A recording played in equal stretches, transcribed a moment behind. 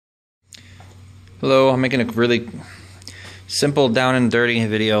Hello, I'm making a really simple down and dirty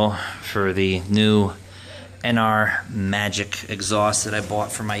video for the new NR Magic exhaust that I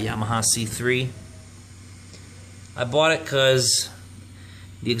bought for my Yamaha C3. I bought it because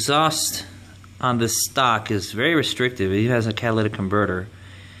the exhaust on this stock is very restrictive. It has a catalytic converter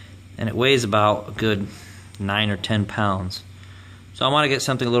and it weighs about a good 9 or 10 pounds. So I want to get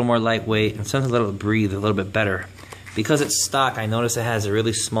something a little more lightweight and something that'll breathe a little bit better. Because it's stock, I notice it has a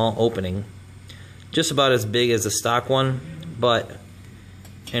really small opening, just about as big as the stock one, but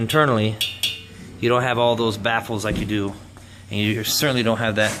internally you don't have all those baffles like you do, and you certainly don't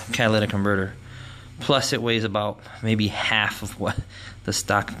have that catalytic converter. Plus it weighs about maybe half of what the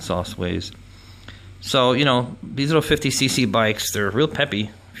stock exhaust weighs. So, you know, these little 50cc bikes, they're real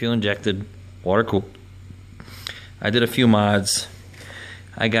peppy, fuel injected, water cooled. I did a few mods.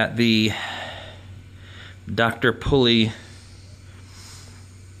 I got the Dr. Pulley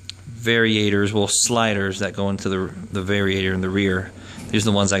variators, well, sliders that go into the variator in the rear. These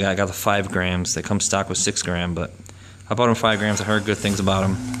are the ones I got. I got the 5 grams. They come stock with 6 gram, but I bought them 5 grams. I heard good things about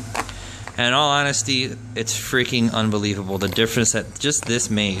them. And in all honesty, it's freaking unbelievable, the difference that just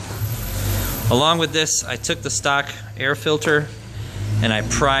this made. Along with this, I took the stock air filter and I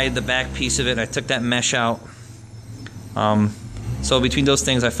pried the back piece of it. I took that mesh out. So between those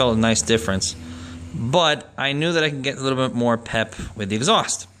things, I felt a nice difference. But I knew that I could get a little bit more pep with the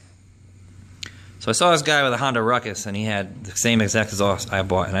exhaust. So I saw this guy with a Honda Ruckus, and he had the same exact exhaust I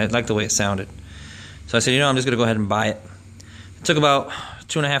bought, and I liked the way it sounded. So I said, you know, I'm just going to go ahead and buy it. It took about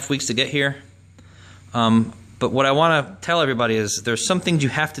 2.5 weeks to get here. But what I want to tell everybody is there's some things you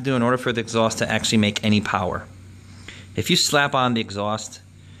have to do in order for the exhaust to actually make any power. If you slap on the exhaust,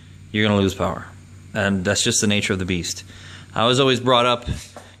 you're going to lose power. And that's just the nature of the beast. I was always brought up,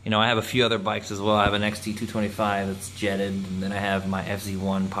 you know, I have a few other bikes as well. I have an XT225 that's jetted, and then I have my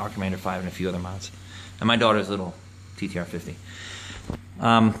FZ1 Power Commander 5 and a few other mods. And my daughter's little TTR50.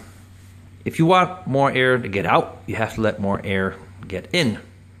 If you want more air to get out, you have to let more air get in.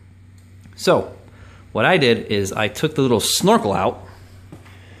 So, what I did is I took the little snorkel out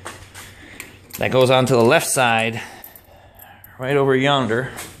that goes onto the left side, right over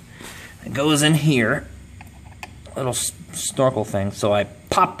yonder. It goes in here, a little snorkel thing. So I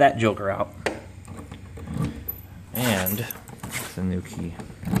popped that joker out, and that's a new key.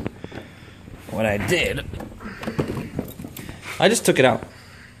 What I did, I just took it out.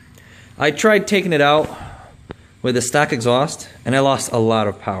 I tried taking it out with the stock exhaust, and I lost a lot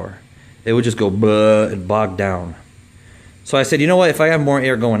of power. It would just go buh and bog down. So I said, you know what? If I have more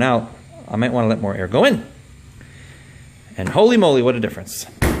air going out, I might want to let more air go in. And holy moly, what a difference!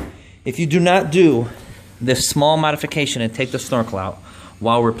 If you do not do this small modification and take the snorkel out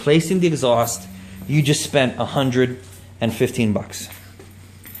while replacing the exhaust, you just spent $115.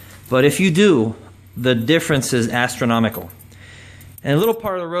 But if you do, the difference is astronomical. In a little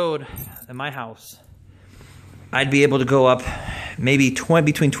part of the road at my house, I'd be able to go up maybe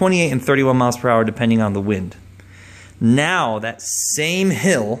between 28 and 31 miles per hour depending on the wind. Now, that same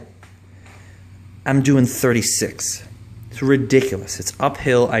hill, I'm doing 36. It's ridiculous. It's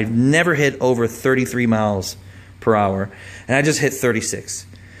uphill. I've never hit over 33 miles per hour, and I just hit 36.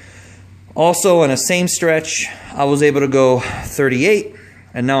 Also, on the same stretch, I was able to go 38,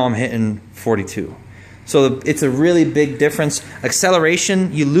 and now I'm hitting 42. So it's a really big difference.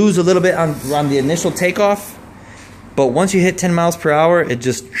 Acceleration, you lose a little bit on the initial takeoff, but once you hit 10 miles per hour, it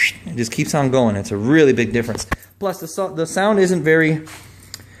just keeps on going. It's a really big difference. Plus, the sound isn't very,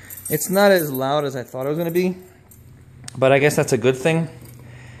 it's not as loud as I thought it was going to be. But I guess that's a good thing,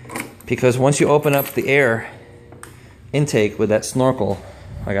 because once you open up the air intake with that snorkel,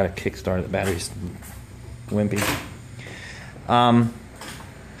 I got to kickstart, the battery's wimpy.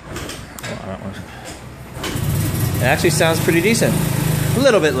 It actually sounds pretty decent. A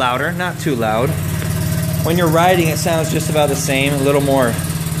little bit louder, not too loud. When you're riding, it sounds just about the same, a little more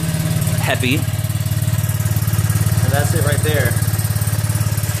peppy. And that's it right there.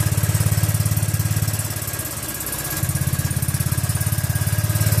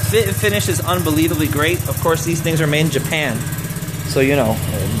 Fit and finish is unbelievably great. Of course, these things are made in Japan, so you know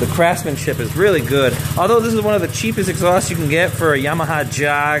the craftsmanship is really good. Although this is one of the cheapest exhausts you can get for a Yamaha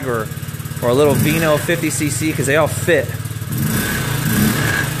Jog or a little Vino 50cc, because they all fit.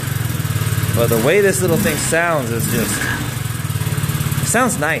 But the way this little thing sounds is just, it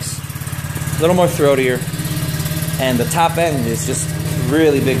sounds nice. A little more throatier, and the top end is just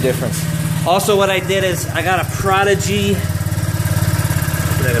really big difference. Also, what I did is I got a Prodigy.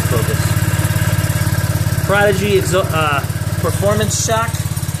 I gotta focus. Prodigy Performance Shock.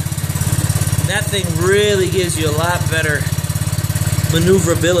 That thing really gives you a lot better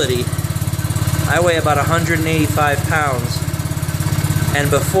maneuverability I weigh about 185 pounds. And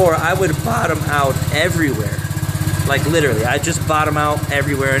before, I would bottom out everywhere. Like literally, I just bottom out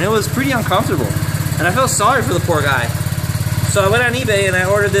everywhere. And it was pretty uncomfortable. And I felt sorry for the poor guy. So I went on eBay and I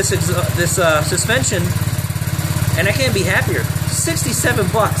ordered this suspension. And I can't be happier. 67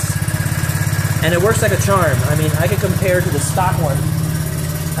 bucks. And it works like a charm. I mean, I can compare to the stock one.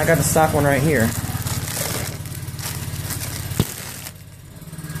 I got the stock one right here.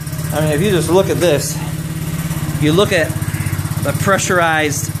 I mean, if you just look at this, you look at the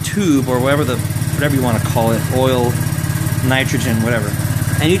pressurized tube, or whatever you want to call it, oil, nitrogen, whatever,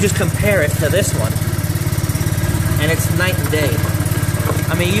 and you just compare it to this one, and it's night and day.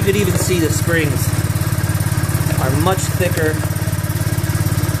 I mean, you could even see the springs are much thicker.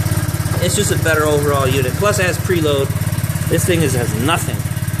 It's just a better overall unit. Plus it has preload. This thing has nothing.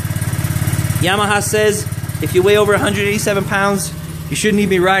 Yamaha says if you weigh over 187 pounds, you shouldn't even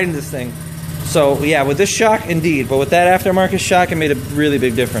be riding this thing. So yeah, with this shock, indeed. But with that aftermarket shock, it made a really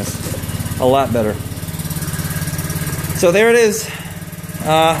big difference. A lot better. So there it is.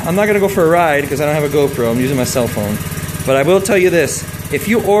 I'm not going to go for a ride because I don't have a GoPro. I'm using my cell phone. But I will tell you this. If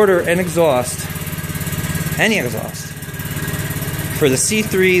you order an exhaust, any exhaust, for the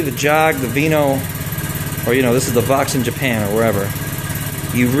C3, the Jog, the Vino, or you know, this is the Vox in Japan or wherever,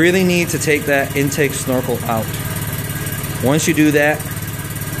 you really need to take that intake snorkel out. Once you do that,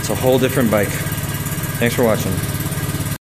 it's a whole different bike. Thanks for watching.